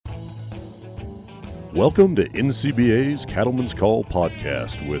Welcome to NCBA's Cattlemen's Call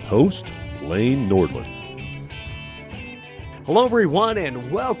podcast with host Lane Nordland. Hello, everyone,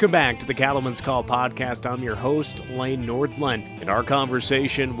 and welcome back to the Cattlemen's Call podcast. I'm your host, Lane Nordland, and our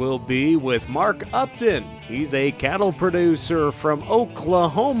conversation will be with Mark Upton. He's a cattle producer from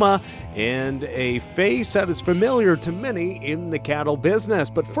Oklahoma and a face that is familiar to many in the cattle business.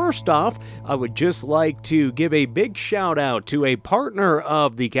 But first off, I would just like to give a big shout out to a partner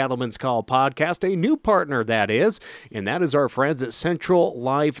of the Cattlemen's Call podcast, a new partner that is, and that is our friends at Central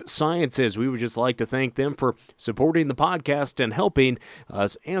Life Sciences. We would just like to thank them for supporting the podcast and helping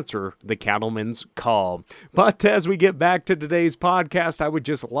us answer the Cattlemen's Call. But as we get back to today's podcast, I would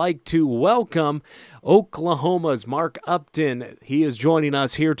just like to welcome Oklahoma's Mark Upton. He is joining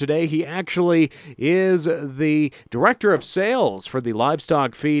us here today. He actually is the Director of Sales for the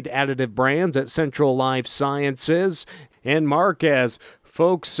Livestock Feed Additive Brands at Central Life Sciences. And Mark, as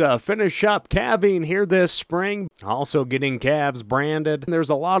folks finish up calving here this spring, also getting calves branded. There's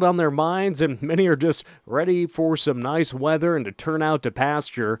a lot on their minds, and many are just ready for some nice weather and to turn out to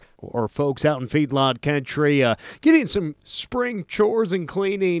pasture. Or folks out in feedlot country getting some spring chores and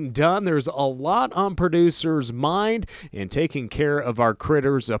cleaning done. There's a lot on producers' mind, and taking care of our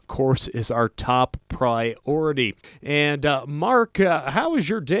critters, of course, is our top priority. And Mark, how is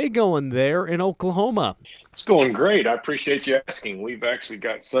your day going there in Oklahoma? It's going great. I appreciate you asking. We've actually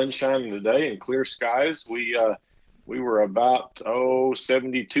got sunshine today and clear skies. We were about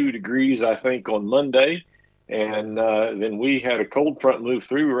 72 degrees, I think, on Monday, and then we had a cold front move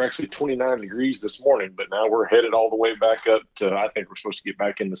through. We were actually 29 degrees this morning, but now we're headed all the way back up to, I think we're supposed to get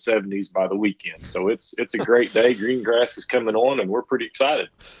back in the 70s by the weekend. So it's a great day. Green grass is coming on, and we're pretty excited.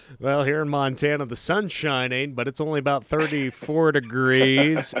 Well, here in Montana, the sun's shining, but it's only about 34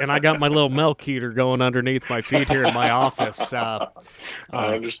 degrees, and I got my little milk heater going underneath my feet here in my office. I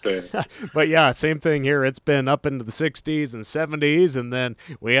understand. But yeah, same thing here. It's been up into the 60s and 70s, and then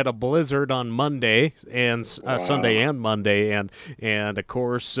we had a blizzard on Monday and Sunday and Monday, and of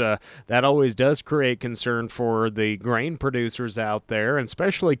course that always does create concern for the grain producers out there, and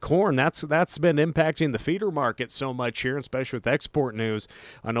especially corn. That's been impacting the feeder market so much here, especially with export news.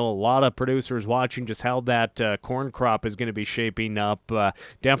 I know a lot of producers watching just how that corn crop is going to be shaping up.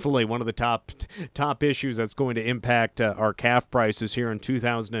 Definitely one of the top issues that's going to impact our calf prices here in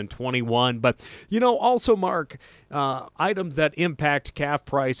 2021. But also, Mark, items that impact calf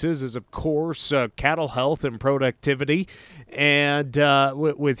prices is, of course, cattle health and productivity. And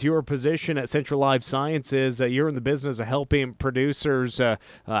with your position at Central Life Sciences, you're in the business of helping producers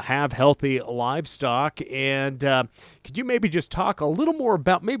have healthy livestock. And could you maybe just talk a little more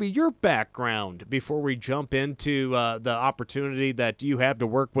about maybe your background before we jump into the opportunity that you have to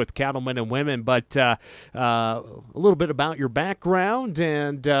work with cattlemen and women, but a little bit about your background,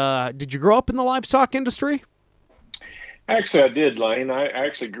 and did you grow up in the livestock industry? Actually, I did, Lane. I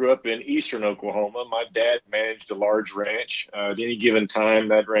actually grew up in eastern Oklahoma. My dad managed a large ranch. At any given time,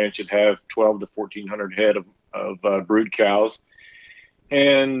 that ranch would have 12 to 1,400 head of brood cows.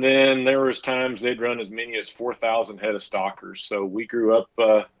 And then there was times they'd run as many as 4,000 head of stockers. So we grew up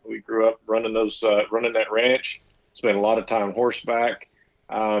running that ranch. Spent a lot of time horseback.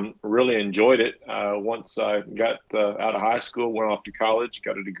 Really enjoyed it. Once I got out of high school, went off to college,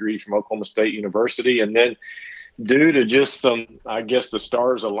 got a degree from Oklahoma State University, and then due to just the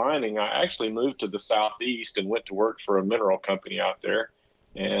stars aligning, I actually moved to the Southeast and went to work for a mineral company out there.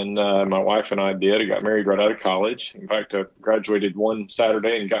 And my wife and I did. I got married right out of college. In fact, I graduated one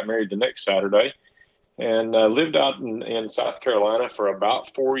Saturday and got married the next Saturday. And lived out in South Carolina for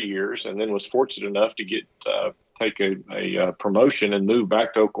about 4 years, and then was fortunate enough to take a promotion and move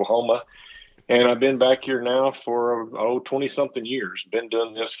back to Oklahoma. And I've been back here now for 20-something years. Been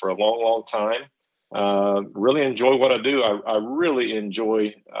doing this for a long, long time. Really enjoy what I do. I really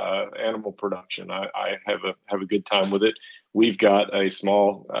enjoy animal production. I have a good time with it. We've got a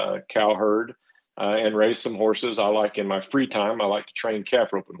small cow herd and raise some horses. I like in my free time, I like to train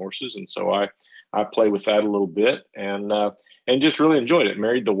calf roping horses, and so I play with that a little bit, and just really enjoyed it.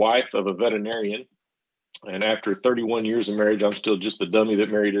 Married the wife of a veterinarian, and after 31 years of marriage, I'm still just the dummy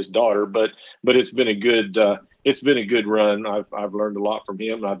that married his daughter. But it's been a good run. I've learned a lot from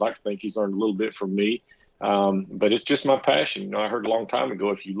him, and I'd like to think he's learned a little bit from me. But it's just my passion. I heard a long time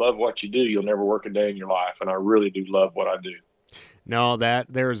ago, if you love what you do, you'll never work a day in your life. And I really do love what I do. No,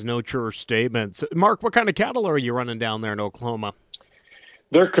 there is no truer statement. So, Mark, what kind of cattle are you running down there in Oklahoma?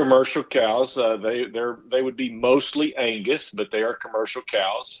 They're commercial cows. They would be mostly Angus, but they are commercial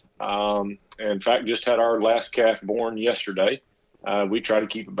cows. In fact, just had our last calf born yesterday. We try to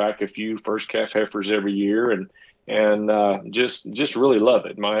keep back a few first calf heifers every year, and and just really love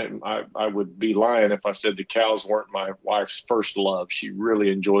it. I would be lying if I said the cows weren't my wife's first love. She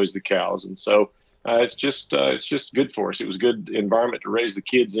really enjoys the cows, and so it's just good for us. It was a good environment to raise the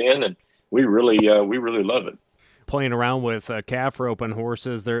kids in, and we really love it. Playing around with calf roping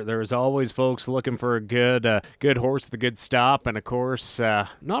horses, there's always folks looking for a good horse with a good stop, and of course,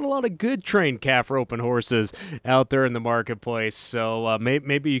 not a lot of good trained calf roping horses out there in the marketplace. So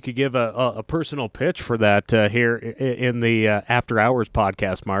maybe you could give a personal pitch for that here in the After Hours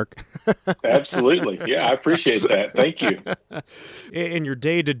podcast, Mark. Absolutely, yeah, I appreciate that. Thank you. In your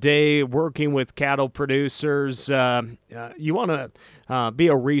day-to-day working with cattle producers, you want to be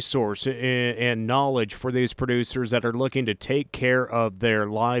a resource and knowledge for these producers that are looking to take care of their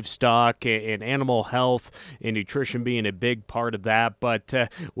livestock and animal health and nutrition being a big part of that. But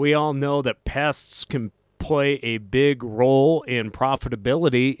we all know that pests can play a big role in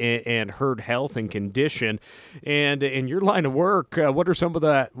profitability and herd health and condition. And in your line of work, what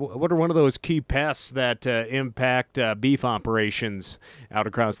are one of those key pests that impact beef operations out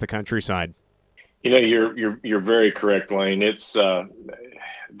across the countryside? You're very correct, Lane. It's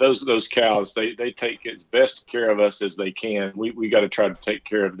those cows. They take as best care of us as they can. We got to try to take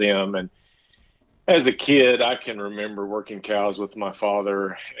care of them. And as a kid, I can remember working cows with my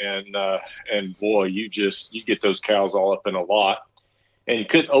father, and boy, you get those cows all up in a lot, and you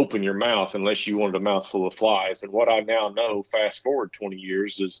couldn't open your mouth unless you wanted a mouthful of flies. And what I now know, fast forward 20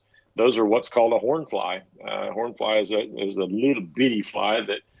 years, is those are what's called a horn fly. Horn fly is a little bitty fly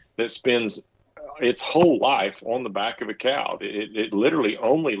that spends its whole life on the back of a cow. It literally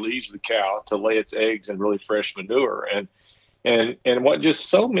only leaves the cow to lay its eggs in really fresh manure. And what just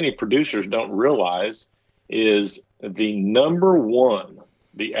so many producers don't realize is the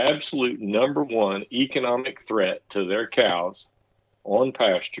absolute number one economic threat to their cows on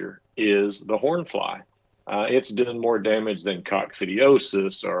pasture is the horn fly. It's doing more damage than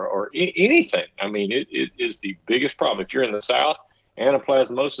coccidiosis or anything. I mean, it is the biggest problem. If you're in the South,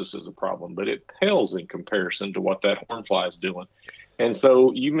 anaplasmosis is a problem, but it pales in comparison to what that horn fly is doing. And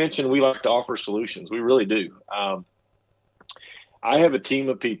so you mentioned we like to offer solutions. We really do. I have a team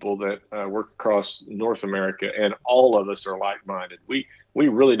of people that work across North America, and all of us are like-minded. We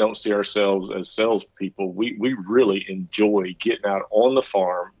really don't see ourselves as salespeople. We really enjoy getting out on the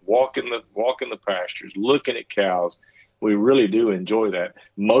farm, walking the pastures, looking at cows. We really do enjoy that.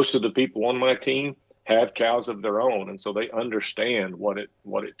 Most of the people on my team have cows of their own, and so they understand what it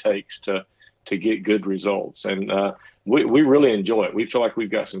takes to get good results. And we really enjoy it. We feel like we've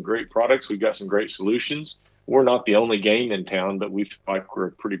got some great products. We've got some great solutions. We're not the only game in town, but we feel like we're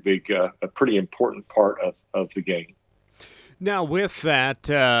a pretty important part of the game. Now, with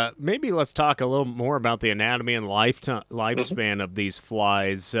that, maybe let's talk a little more about the anatomy and lifespan of these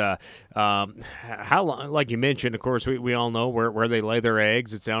flies. How long, like you mentioned, of course, we all know where they lay their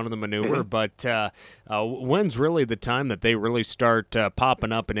eggs. It's out in the manure. But when's really the time that they really start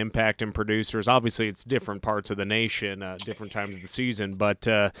popping up and impacting producers? Obviously, it's different parts of the nation, different times of the season. But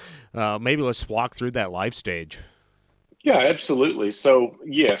maybe let's walk through that life stage. Yeah, absolutely. So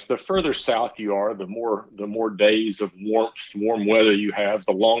yes, the further south you are, the more days of warm weather you have,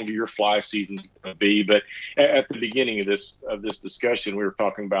 the longer your fly season's going to be. But at the beginning of this discussion, we were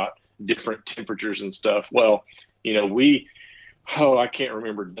talking about different temperatures and stuff. Well, I can't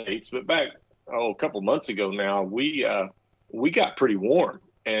remember dates, but back a couple months ago now, we got pretty warm,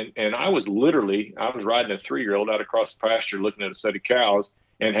 and I was riding a 3-year-old out across the pasture looking at a set of cows,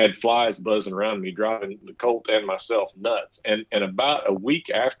 and had flies buzzing around me, driving the colt and myself nuts. And about a week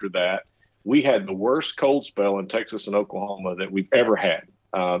after that, we had the worst cold spell in Texas and Oklahoma that we've ever had,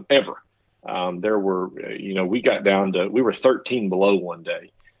 ever. There were, we got down to, we were 13 below one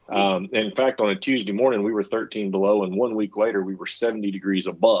day. In fact, on a Tuesday morning, we were 13 below, and 1 week later, we were 70 degrees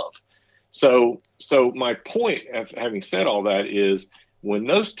above. So my point of having said all that is, when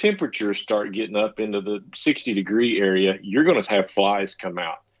those temperatures start getting up into the 60-degree area, you're going to have flies come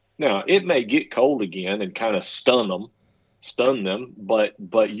out. Now, it may get cold again and kind of stun them, but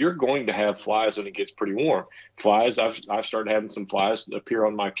you're going to have flies when it gets pretty warm. Flies, I've started having some flies appear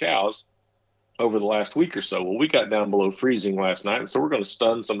on my cows over the last week or so. Well, we got down below freezing last night, and so we're going to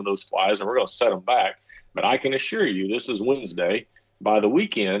stun some of those flies, and we're going to set them back. But I can assure you, this is Wednesday. By the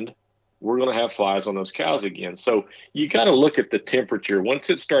weekend, we're going to have flies on those cows again. So you got to look at the temperature. Once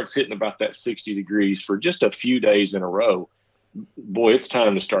it starts hitting about that 60 degrees for just a few days in a row, boy, it's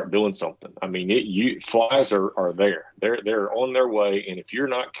time to start doing something. I mean, flies are there. They're on their way, and if you're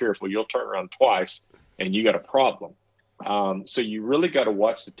not careful, you'll turn around twice, and you got a problem. So you really got to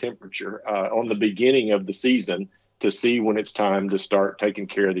watch the temperature on the beginning of the season to see when it's time to start taking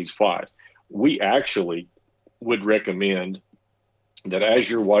care of these flies. We actually would recommend that as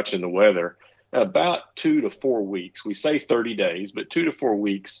you're watching the weather, about 2 to 4 weeks, we say 30 days, but 2 to 4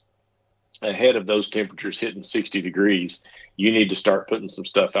 weeks ahead of those temperatures hitting 60 degrees, you need to start putting some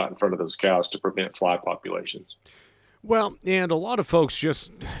stuff out in front of those cows to prevent fly populations. Well, and a lot of folks just,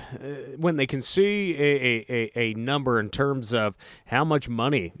 when they can see a number in terms of how much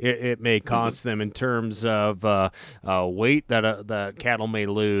money it may cost them in terms of weight that cattle may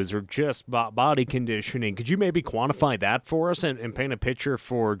lose or just body conditioning, could you maybe quantify that for us and paint a picture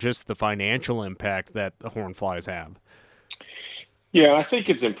for just the financial impact that the horn flies have? Yeah, I think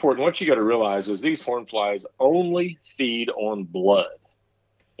it's important. What you got to realize is these horn flies only feed on blood.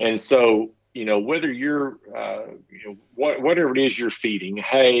 And so, whether you're, whatever it is you're feeding,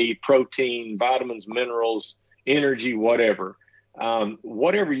 hay, protein, vitamins, minerals, energy, whatever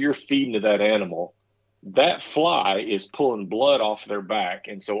you're feeding to that animal, that fly is pulling blood off their back.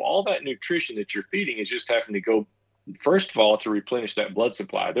 And so all that nutrition that you're feeding is just having to go, first of all, to replenish that blood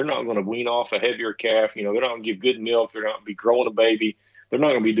supply. They're not going to wean off a heavier calf. They're not going to give good milk. They're not going to be growing a baby. They're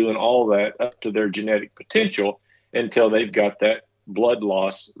not going to be doing all that up to their genetic potential until they've got that blood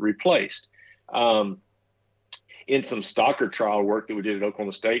loss replaced. In some stocker trial work that we did at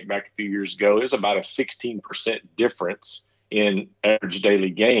Oklahoma State back a few years ago, there's about a 16% difference in average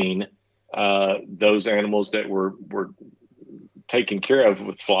daily gain. Those animals that were taken care of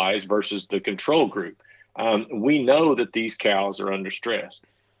with flies versus the control group. We know that these cows are under stress.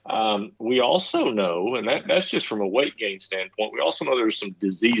 We also know, and that's just from a weight gain standpoint, we also know there's some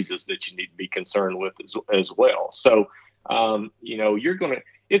diseases that you need to be concerned with as well. So,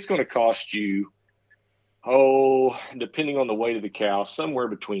 it's going to cost you, depending on the weight of the cow, somewhere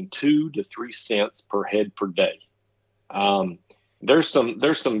between 2 to 3 cents per head per day. There's some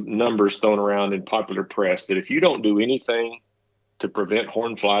numbers thrown around in popular press that if you don't do anything to prevent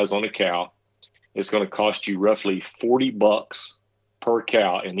horn flies on a cow, it's going to cost you roughly $40 per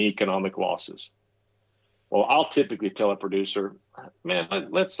cow in economic losses. Well, I'll typically tell a producer, man,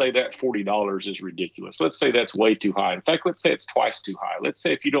 let's say that $40 is ridiculous. Let's say that's way too high. In fact, let's say it's twice too high. Let's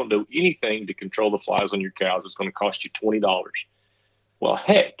say if you don't do anything to control the flies on your cows, it's going to cost you $20. Well,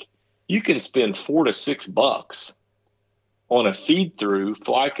 heck, you can spend $4 to $6 on a feed-through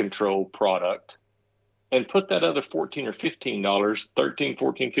fly control product and put that other $14 or $15, $13, $14,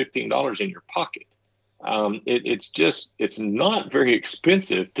 $15 in your pocket. It's not very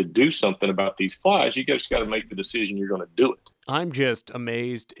expensive to do something about these flies. You just got to make the decision you're going to do it. I'm just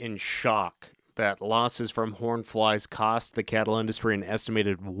amazed in shock that losses from horn flies cost the cattle industry an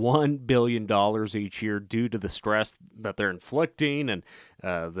estimated $1 billion each year due to the stress that they're inflicting and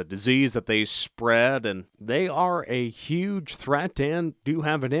the disease that they spread. And they are a huge threat and do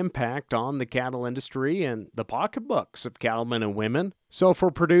have an impact on the cattle industry and the pocketbooks of cattlemen and women. So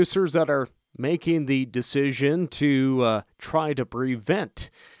for producers that are making the decision to try to prevent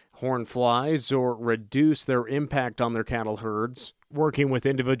horn flies or reduce their impact on their cattle herds, working with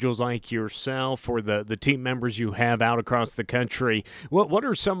individuals like yourself or the team members you have out across the country, what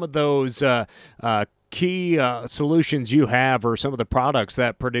are some of those key solutions you have or some of the products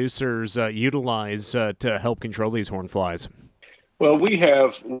that producers utilize to help control these horn flies? Well, we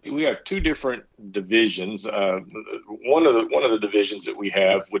have two different divisions. One of the divisions that we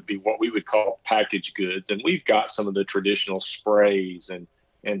have would be what we would call packaged goods, and we've got some of the traditional sprays and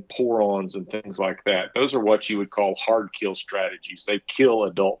pour-ons and things like that. Those are what you would call hard kill strategies. They kill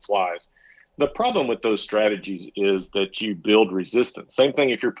adult flies. The problem with those strategies is that you build resistance. Same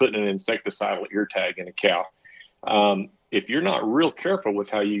thing if you're putting an insecticidal ear tag in a cow. If you're not real careful with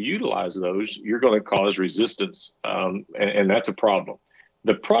how you utilize those, you're going to cause resistance, and that's a problem.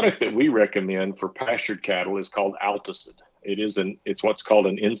 The product that we recommend for pastured cattle is called Alticid. It's what's called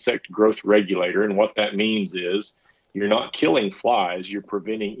an insect growth regulator, and what that means is you're not killing flies, you're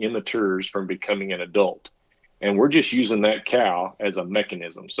preventing immatures from becoming an adult. And we're just using that cow as a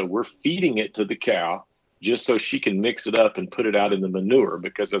mechanism. So we're feeding it to the cow just so she can mix it up and put it out in the manure,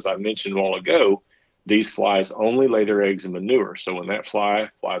 because as I mentioned a while ago, these flies only lay their eggs in manure. So when that fly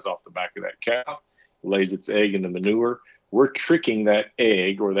flies off the back of that cow, lays its egg in the manure, we're tricking that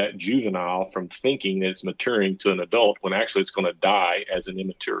egg or that juvenile from thinking that it's maturing to an adult when actually it's going to die as an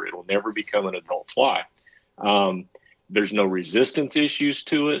immature. It'll never become an adult fly. There's no resistance issues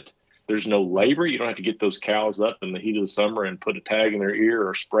to it. There's no labor. You don't have to get those cows up in the heat of the summer and put a tag in their ear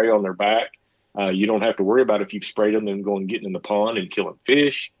or spray on their back. You don't have to worry about if you've sprayed them and going getting in the pond and killing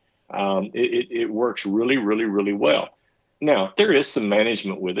fish. It works really, really, really well. Now, there is some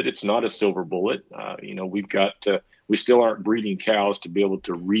management with it. It's not a silver bullet. We still aren't breeding cows to be able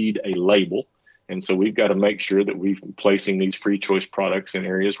to read a label. And so we've got to make sure that we're placing these free choice products in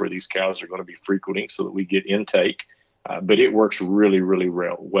areas where these cows are going to be frequenting so that we get intake. But it works really, really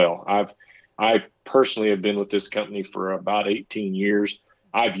well. I personally have been with this company for about 18 years.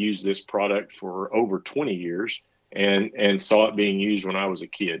 I've used this product for over 20 years and saw it being used when I was a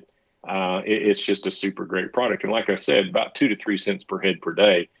kid. It's just a super great product. And like I said, about 2 to 3 cents per head per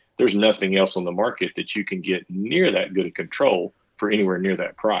day. There's nothing else on the market that you can get near that good a control for anywhere near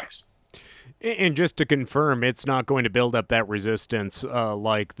that price. And just to confirm, it's not going to build up that resistance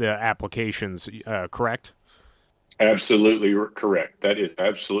like the applications, correct? Absolutely correct. That is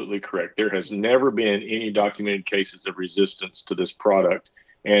absolutely correct. There has never been any documented cases of resistance to this product.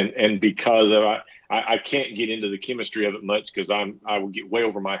 And because of I can't get into the chemistry of it much because I will get way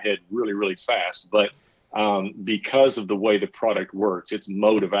over my head really, really fast. But because of the way the product works, its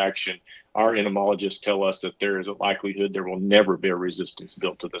mode of action, our entomologists tell us that there is a likelihood there will never be a resistance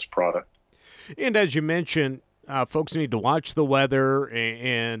built to this product. And as you mentioned, folks need to watch the weather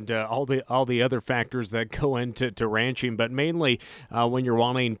and all the other factors that go into ranching, but mainly when you're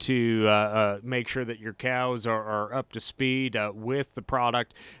wanting to make sure that your cows are up to speed with the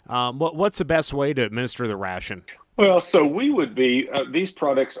product. What's the best way to administer the ration? Well, so we would be these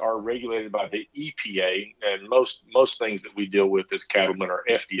products are regulated by the EPA, and most things that we deal with as cattlemen are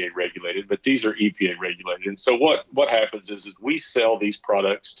FDA regulated, but these are EPA regulated. And so what happens is we sell these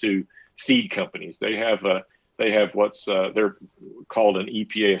products to feed companies. They have what's they're called an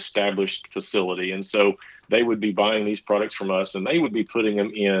EPA established facility, and so they would be buying these products from us, and they would be putting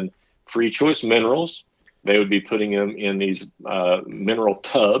them in free choice minerals. They would be putting them in these mineral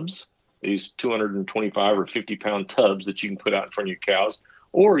tubs, these 225 or 50 pound tubs that you can put out in front of your cows,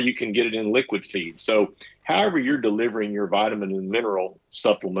 or you can get it in liquid feed. So however you're delivering your vitamin and mineral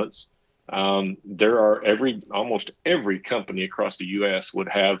supplements, there are almost every company across the U.S. would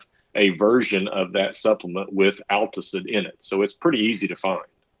have a version of that supplement with Alticid in it. So it's pretty easy to find.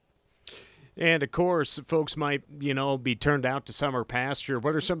 And of course, folks might, be turned out to summer pasture.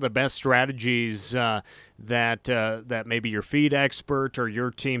 What are some of the best strategies that maybe your feed expert or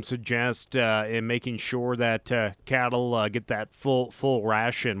your team suggest in making sure that cattle get that full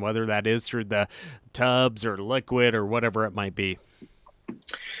ration, whether that is through the tubs or liquid or whatever it might be?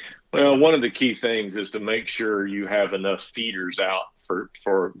 Well, one of the key things is to make sure you have enough feeders out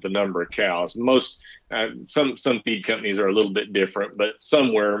for the number of cows. Some feed companies are a little bit different, but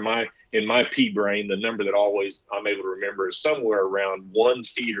somewhere in my pea brain, the number that always I'm able to remember is somewhere around one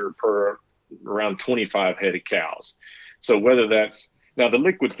feeder per around 25 head of cows. So whether that's now the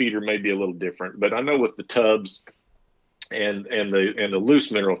liquid feeder may be a little different, but I know with the tubs and the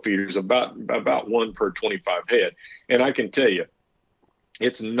loose mineral feeders about one per 25 head. And I can tell you,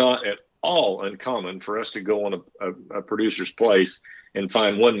 it's not at all uncommon for us to go on a producer's place and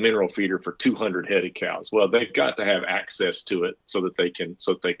find one mineral feeder for 200 head of cows. Well, they've got to have access to it so that they can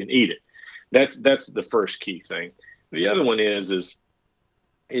eat it. That's the first key thing. The other one is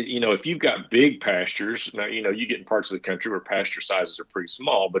if you've got big pastures, now you get in parts of the country where pasture sizes are pretty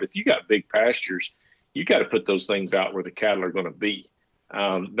small, but if you got big pastures, you got to put those things out where the cattle are going to be.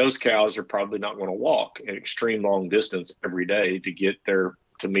 Those cows are probably not going to walk an extreme long distance every day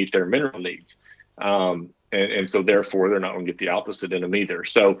to meet their mineral needs. And so therefore they're not going to get the Alticid in them either.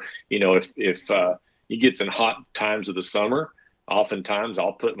 So, if you get in hot times of the summer, oftentimes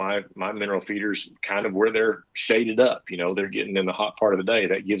I'll put my mineral feeders kind of where they're shaded up. They're getting in the hot part of the day.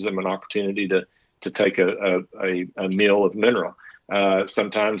 That gives them an opportunity to take a meal of mineral.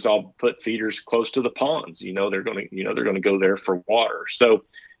 Sometimes I'll put feeders close to the ponds. They're going to go there for water. So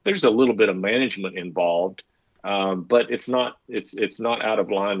there's a little bit of management involved, but it's not out of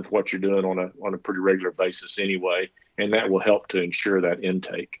line with what you're doing on a pretty regular basis anyway, and that will help to ensure that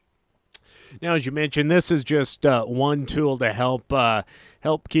intake. Now, as you mentioned, this is just one tool to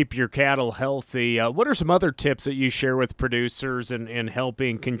help keep your cattle healthy. What are some other tips that you share with producers in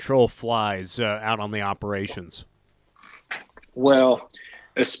helping control flies out on the operations? Well,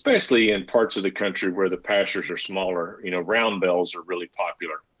 especially in parts of the country where the pastures are smaller, round bells are really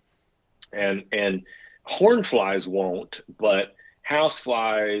popular, and horn flies won't, but house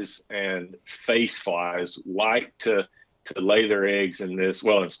flies and face flies like to lay their eggs in this,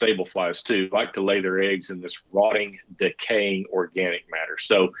 and stable flies too, like to lay their eggs in this rotting, decaying organic matter.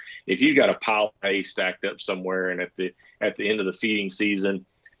 So if you got a pile of hay stacked up somewhere and at the end of the feeding season,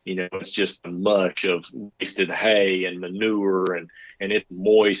 it's just a mush of wasted hay and manure and it's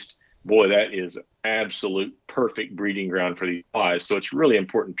moist. Boy, that is absolute perfect breeding ground for these flies. So it's really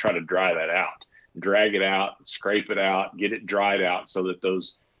important to try to dry that out, drag it out, scrape it out, get it dried out so that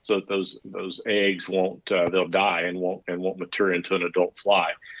those so that those eggs won't they'll die and won't mature into an adult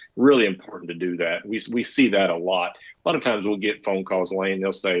fly. Really important to do that. We see that a lot. A lot of times we'll get phone calls, Lane.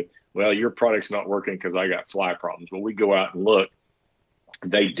 They'll say, "Well, your product's not working because I got fly problems." Well, we go out and look.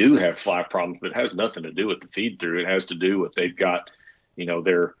 They do have fly problems, but it has nothing to do with the feed through. It has to do with they've got,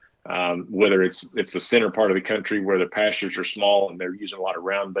 their whether it's the center part of the country where the pastures are small and they're using a lot of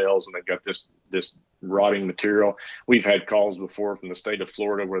round bales and they've got this rotting material. We've had calls before from the state of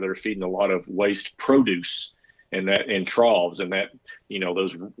Florida where they're feeding a lot of waste produce and that in troughs, and that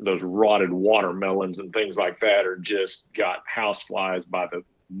those rotted watermelons and things like that are just got house flies by the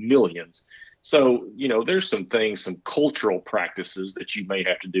millions. So, there's some cultural practices that you may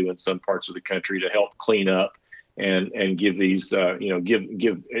have to do in some parts of the country to help clean up and give these,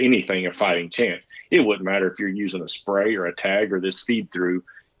 give anything a fighting chance. It wouldn't matter if you're using a spray or a tag or this feed through.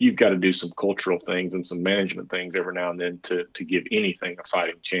 You've got to do some cultural things and some management things every now and then to give anything a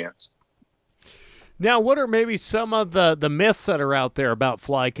fighting chance. Now, what are maybe some of the myths that are out there about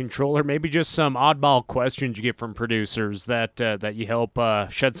fly control, or maybe just some oddball questions you get from producers that you help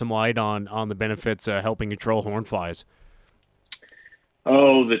shed some light on the benefits of helping control horn flies?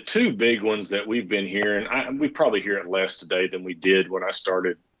 Oh, the two big ones that we've been hearing, we probably hear it less today than we did when I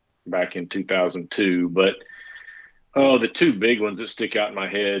started back in 2002. But the two big ones that stick out in my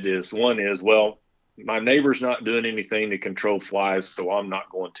head is, one is, well, my neighbor's not doing anything to control flies, so I'm not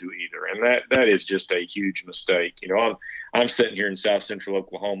going to either. And that is just a huge mistake. I'm sitting here in South Central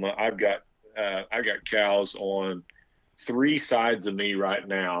Oklahoma. I've got cows on 3 sides of me right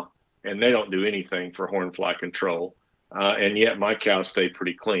now, and they don't do anything for horn fly control. And yet my cows stay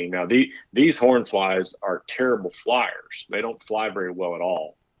pretty clean. Now, these horn flies are terrible flyers. They don't fly very well at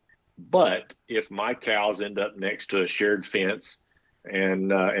all. But if my cows end up next to a shared fence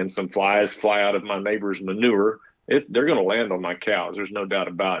and some flies fly out of my neighbor's manure, they're going to land on my cows. There's no doubt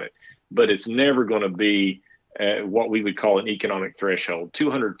about it. But it's never going to be what we would call an economic threshold.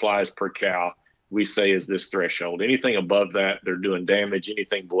 200 flies per cow, we say, is this threshold. Anything above that, they're doing damage.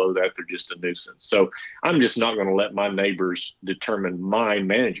 Anything below that, they're just a nuisance. So I'm just not going to let my neighbors determine my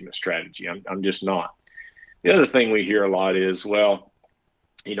management strategy. I'm just not. The other thing we hear a lot is, well,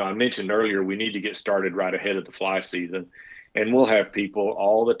 I mentioned earlier, we need to get started right ahead of the fly season. And we'll have people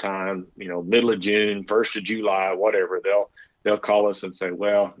all the time, middle of June, 1st of July, whatever, they'll call us and say,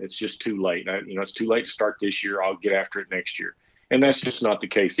 well, it's just too late. It's too late to start this year. I'll get after it next year. And that's just not the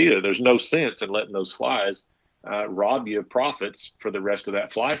case either. There's no sense in letting those flies rob you of profits for the rest of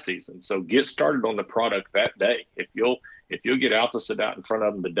that fly season. So get started on the product that day. If you'll get Altosid out in front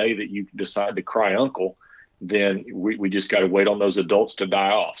of them the day that you decide to cry uncle, then we just got to wait on those adults to die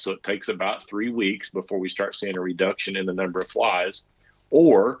off. So it takes about 3 weeks before we start seeing a reduction in the number of flies.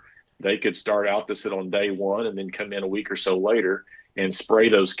 Or they could start Altosid on day 1 and then come in a week or so later and spray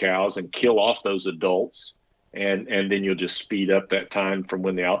those cows and kill off those adults. And then you'll just speed up that time from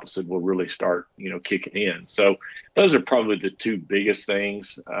when the Altosid will really start, kicking in. So those are probably the two biggest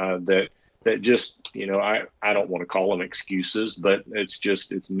things that just, I don't want to call them excuses, but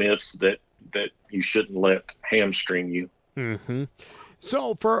it's myths that you shouldn't let hamstring you. Mm-hmm.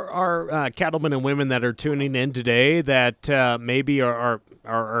 So for our cattlemen and women that are tuning in today that maybe are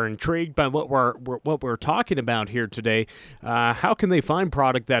intrigued by what we're talking about here today, how can they find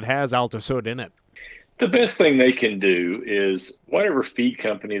product that has Altosid in it? The best thing they can do is whatever feed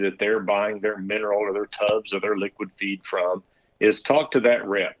company that they're buying their mineral or their tubs or their liquid feed from, is talk to that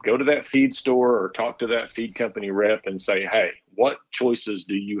rep. Go to that feed store or talk to that feed company rep and say, hey, what choices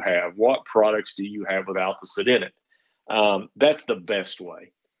do you have? What products do you have with Altosid in it? That's the best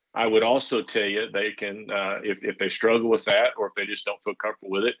way. I would also tell you they can, if they struggle with that or if they just don't feel comfortable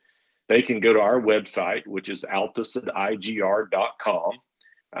with it, they can go to our website, which is altosidigr.com.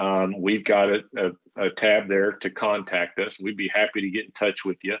 We've got a tab there to contact us. We'd be happy to get in touch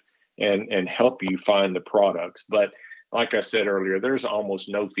with you and help you find the products. But like I said earlier, there's almost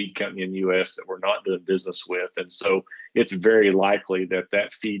no feed company in the U.S. that we're not doing business with. And so it's very likely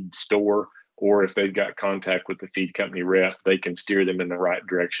that feed store, or if they've got contact with the feed company rep, they can steer them in the right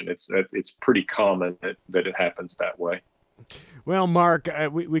direction. It's pretty common that it happens that way. Well, Mark,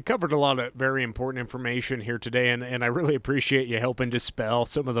 we covered a lot of very important information here today, and I really appreciate you helping dispel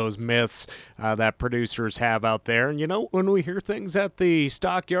some of those myths that producers have out there. And, when we hear things at the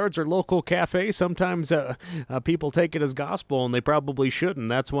stockyards or local cafes, sometimes people take it as gospel, and they probably shouldn't.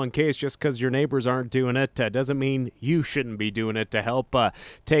 That's one case. Just because your neighbors aren't doing it doesn't mean you shouldn't be doing it to help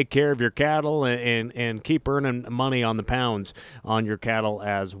take care of your cattle and keep earning money on the pounds on your cattle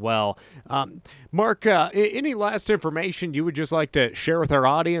as well. Mark, any last information you would just like to share with our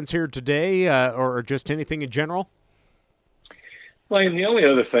audience here today, or just anything in general? Lane, the only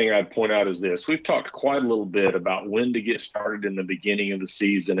other thing I'd point out is this. We've talked quite a little bit about when to get started in the beginning of the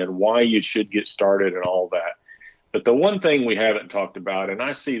season and why you should get started and all that. But the one thing we haven't talked about, and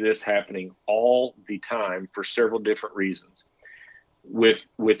I see this happening all the time for several different reasons, with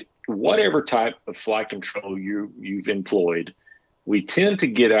whatever type of fly control you've employed, we tend to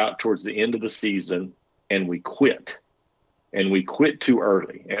get out towards the end of the season and we quit. And we quit too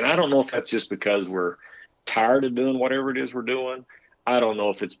early. And I don't know if that's just because we're tired of doing whatever it is we're doing. I don't know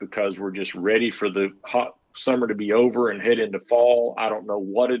if it's because we're just ready for the hot summer to be over and head into fall. I don't know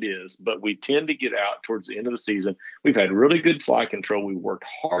what it is, but we tend to get out towards the end of the season. We've had really good fly control. We worked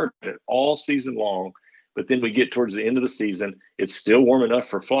hard at it all season long, but then we get towards the end of the season. It's still warm enough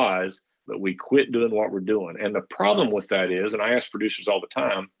for flies, but we quit doing what we're doing. And the problem with that is, and I ask producers all the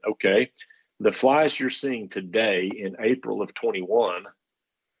time, okay, the flies you're seeing today in April of 21,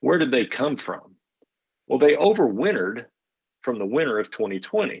 where did they come from? Well, they overwintered from the winter of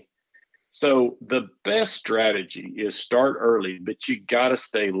 2020. So the best strategy is start early, but you got to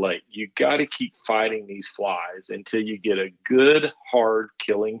stay late. You got to keep fighting these flies until you get a good, hard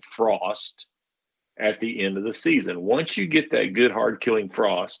killing frost at the end of the season. Once you get that good, hard killing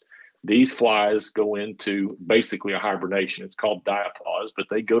frost, these flies go into basically a hibernation. It's called diapause, but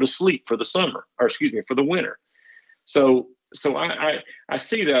they go to sleep for the summer, or excuse me, for the winter. So I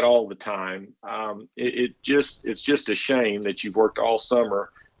see that all the time. It's just a shame that you've worked all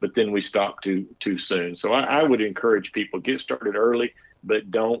summer, but then we stop too soon. So I would encourage people, get started early, but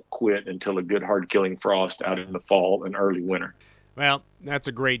don't quit until a good hard killing frost out in the fall and early winter. Well, that's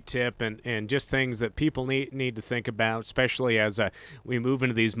a great tip, and just things that people need to think about, especially as we move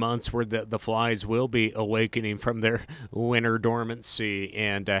into these months where the flies will be awakening from their winter dormancy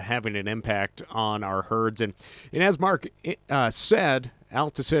and having an impact on our herds. And as Mark said,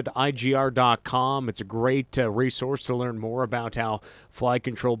 AltacidIGR.com. It's a great resource to learn more about how fly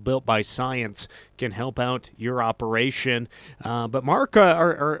control built by science can help out your operation. But Mark,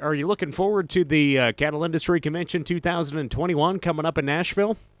 are you looking forward to the Cattle Industry Convention 2021 coming up in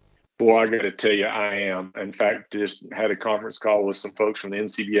Nashville? Well, I got to tell you, I am. In fact, just had a conference call with some folks from the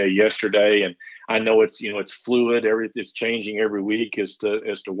NCBA yesterday, and I know it's fluid. It's changing every week as to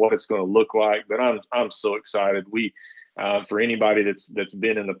what it's going to look like. But I'm so excited. For anybody that's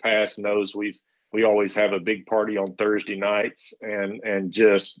been in the past knows we always have a big party on Thursday nights and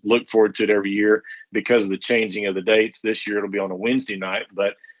just look forward to it every year because of the changing of the dates. This year it'll be on a Wednesday night,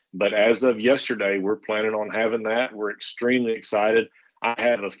 but as of yesterday, we're planning on having that. We're extremely excited. I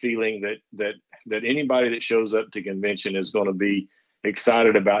have a feeling that anybody that shows up to convention is going to be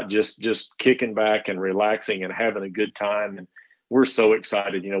excited about just kicking back and relaxing and having a good time. And we're so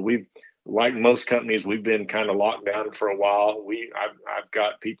excited. Like most companies, we've been kind of locked down for a while. I've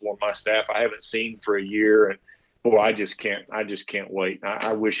got people on my staff I haven't seen for a year, and boy, I just can't wait.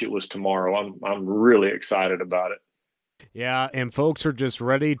 I wish it was tomorrow. I'm really excited about it. Yeah, and folks are just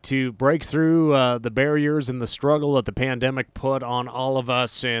ready to break through the barriers and the struggle that the pandemic put on all of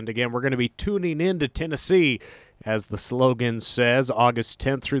us. And again, we're going to be tuning into Tennessee, as the slogan says, August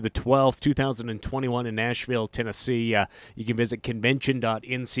 10th through the 12th, 2021 in Nashville, Tennessee. You can visit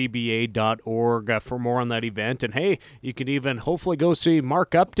convention.ncba.org for more on that event. And, hey, you can even hopefully go see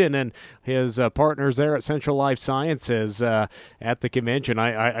Mark Upton and his partners there at Central Life Sciences at the convention.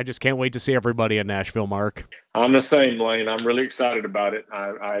 I just can't wait to see everybody in Nashville, Mark. I'm the same, Lane. I'm really excited about it.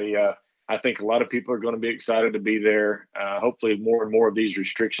 I think a lot of people are going to be excited to be there. Hopefully more and more of these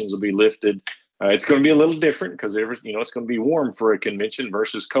restrictions will be lifted. It's going to be a little different because it's going to be warm for a convention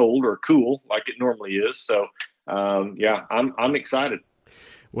versus cold or cool like it normally is. So, I'm excited.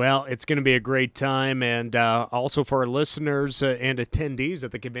 Well, it's going to be a great time, and also for our listeners and attendees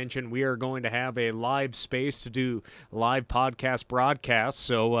at the convention, we are going to have a live space to do live podcast broadcasts,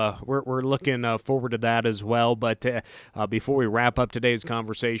 so we're looking forward to that as well. But before we wrap up today's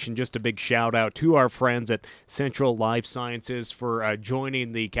conversation, just a big shout-out to our friends at Central Life Sciences for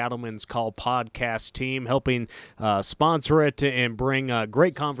joining the Cattlemen's Call podcast team, helping sponsor it and bring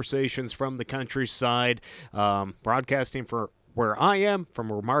great conversations from the countryside, broadcasting for where I am, from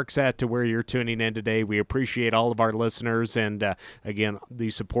where Mark's at to where you're tuning in today. We appreciate all of our listeners and, again, the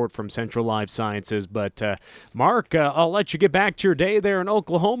support from Central Life Sciences. But, Mark, I'll let you get back to your day there in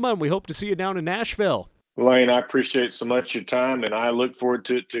Oklahoma, and we hope to see you down in Nashville. Lane, I appreciate so much your time, and I look forward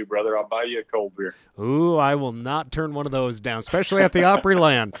to it too, brother. I'll buy you a cold beer. Ooh, I will not turn one of those down, especially at the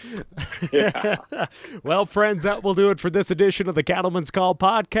Opryland. Yeah. Well, friends, that will do it for this edition of the Cattlemen's Call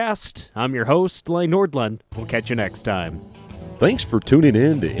podcast. I'm your host, Lane Nordlund. We'll catch you next time. Thanks for tuning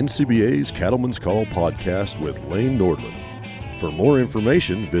in to NCBA's Cattlemen's Call podcast with Lane Nordlund. For more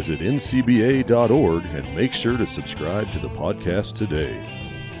information, visit ncba.org and make sure to subscribe to the podcast today.